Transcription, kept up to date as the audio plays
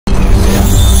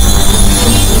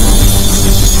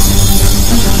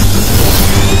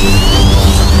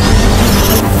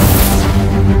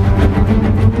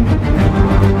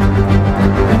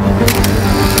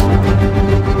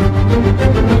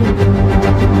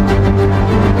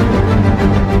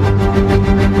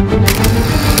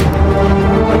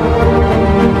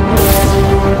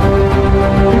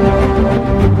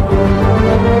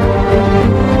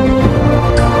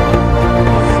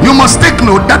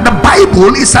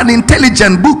Bible is an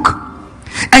intelligent book,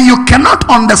 and you cannot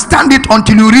understand it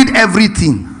until you read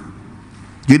everything.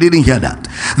 You didn't hear that.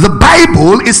 The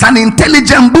Bible is an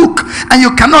intelligent book, and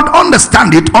you cannot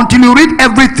understand it until you read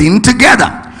everything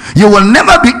together. You will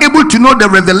never be able to know the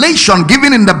revelation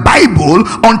given in the Bible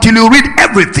until you read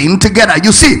everything together.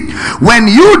 You see, when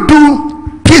you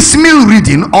do piecemeal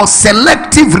reading or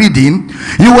selective reading,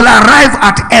 you will arrive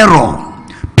at error.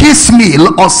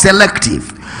 Piecemeal or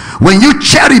selective. When you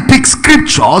cherry pick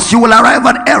scriptures, you will arrive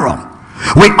at error.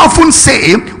 We often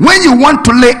say, when you want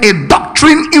to lay a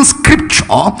doctrine in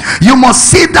scripture, you must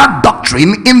see that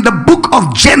doctrine in the book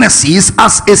of Genesis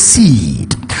as a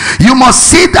seed. You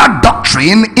must see that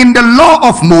doctrine in the law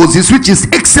of Moses, which is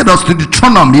Exodus to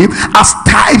Deuteronomy, as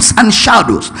types and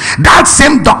shadows. That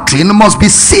same doctrine must be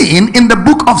seen in the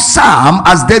book of Psalm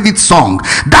as David's song.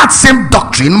 That same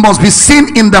doctrine must be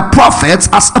seen in the prophets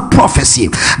as a prophecy.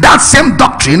 That same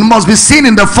doctrine must be seen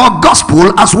in the four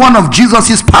gospels as one of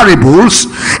Jesus's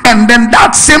parables. And then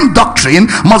that same doctrine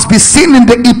must be seen in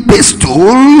the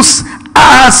epistles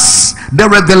as the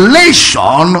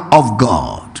revelation of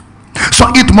God. So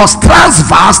it must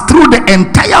transverse through the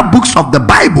entire books of the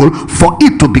Bible for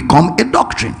it to become a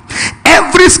doctrine.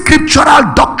 Every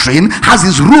scriptural doctrine has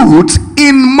its roots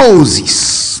in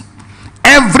Moses.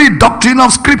 Every doctrine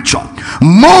of scripture,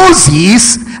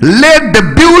 Moses laid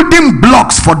the building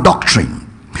blocks for doctrine.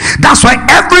 That's why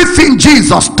everything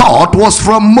Jesus taught was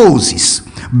from Moses,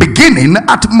 beginning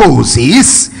at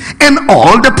Moses and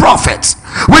all the prophets,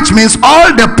 which means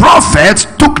all the prophets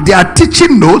took their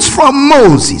teaching notes from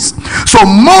Moses. So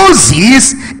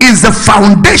Moses is the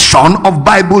foundation of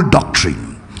Bible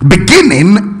doctrine,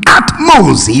 beginning at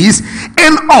Moses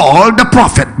and all the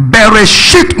prophets.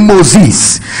 Bereshit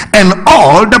Moses and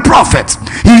all the prophets.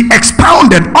 He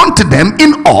expounded unto them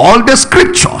in all the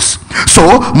scriptures.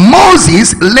 So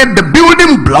Moses laid the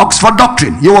building blocks for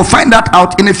doctrine. You will find that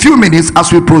out in a few minutes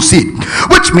as we proceed.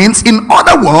 Which means, in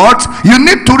other words, you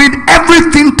need to read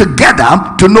everything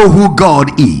together to know who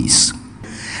God is.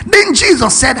 Then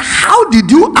Jesus said, how did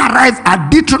you arrive at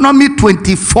Deuteronomy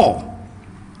 24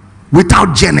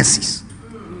 without Genesis?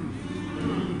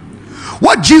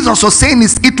 What Jesus was saying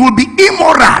is, it will be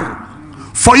immoral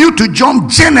for you to jump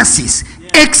Genesis,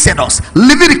 Exodus,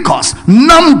 Leviticus,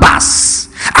 Numbers,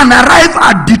 and arrive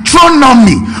at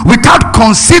Deuteronomy without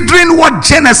considering what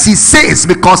Genesis says,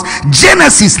 because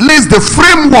Genesis lays the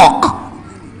framework.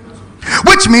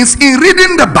 Which means, in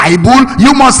reading the Bible,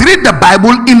 you must read the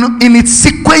Bible in its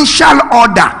sequential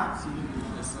order.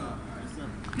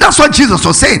 That's what Jesus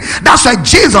was saying. That's why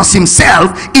Jesus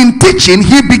himself, in teaching,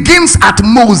 he begins at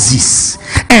Moses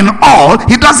and all.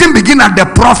 He doesn't begin at the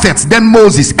prophets, then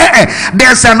Moses.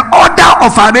 There's an order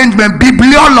of arrangement,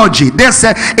 bibliology. There's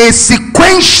a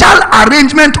sequential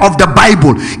arrangement of the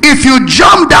Bible. If you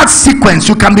jump that sequence,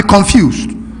 you can be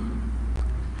confused.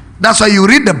 That's why you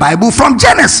read the Bible from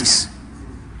Genesis,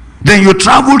 then you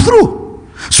travel through,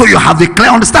 so you have a clear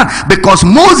understanding, because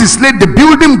Moses laid the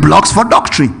building blocks for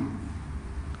doctrine.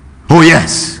 Oh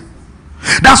yes.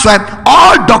 That's why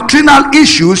all doctrinal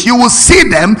issues, you will see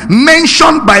them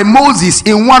mentioned by Moses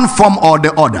in one form or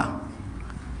the other.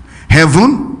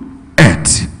 Heaven,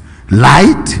 earth,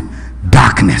 light,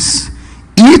 darkness,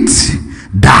 eat,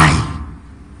 die.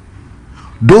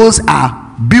 Those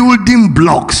are building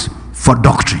blocks for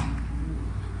doctrine.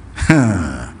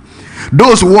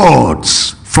 Those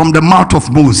words from the mouth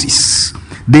of Moses,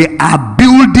 they are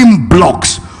building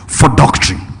blocks for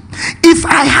doctrine. If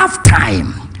I have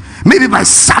time, maybe by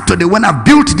Saturday, when I've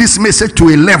built this message to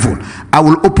a level, I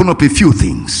will open up a few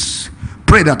things.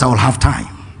 Pray that I will have time.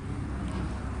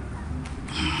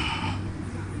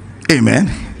 Amen.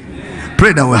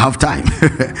 Pray that we'll have time.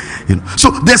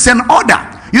 So there's an order.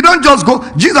 You don't just go.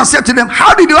 Jesus said to them,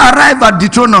 how did you arrive at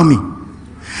Deuteronomy?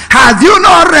 Have you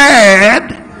not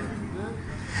read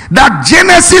that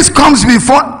Genesis comes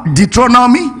before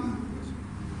Deuteronomy?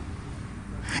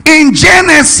 In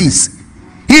Genesis,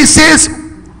 he says,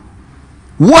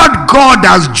 what God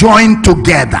has joined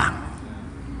together,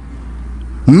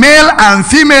 male and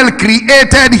female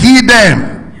created he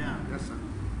them.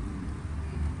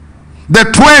 The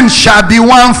twain shall be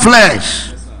one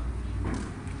flesh.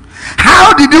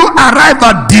 How did you arrive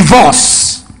at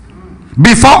divorce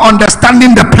before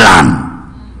understanding the plan?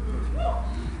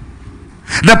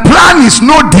 The plan is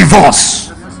no divorce.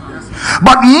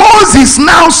 But Moses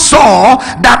now saw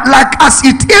that, like as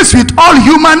it is with all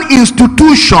human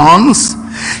institutions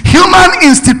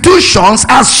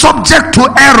are subject to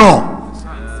error.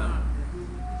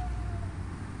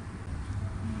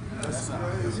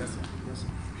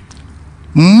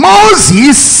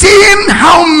 Moses, seeing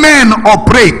how men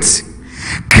operate,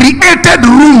 created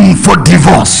room for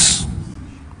divorce.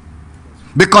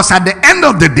 Because at the end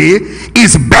of the day,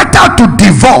 it's better to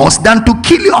divorce than to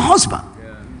kill your husband.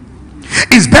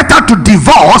 It's better to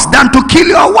divorce than to kill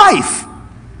your wife.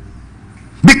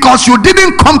 Because you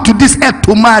didn't come to this earth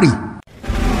to marry.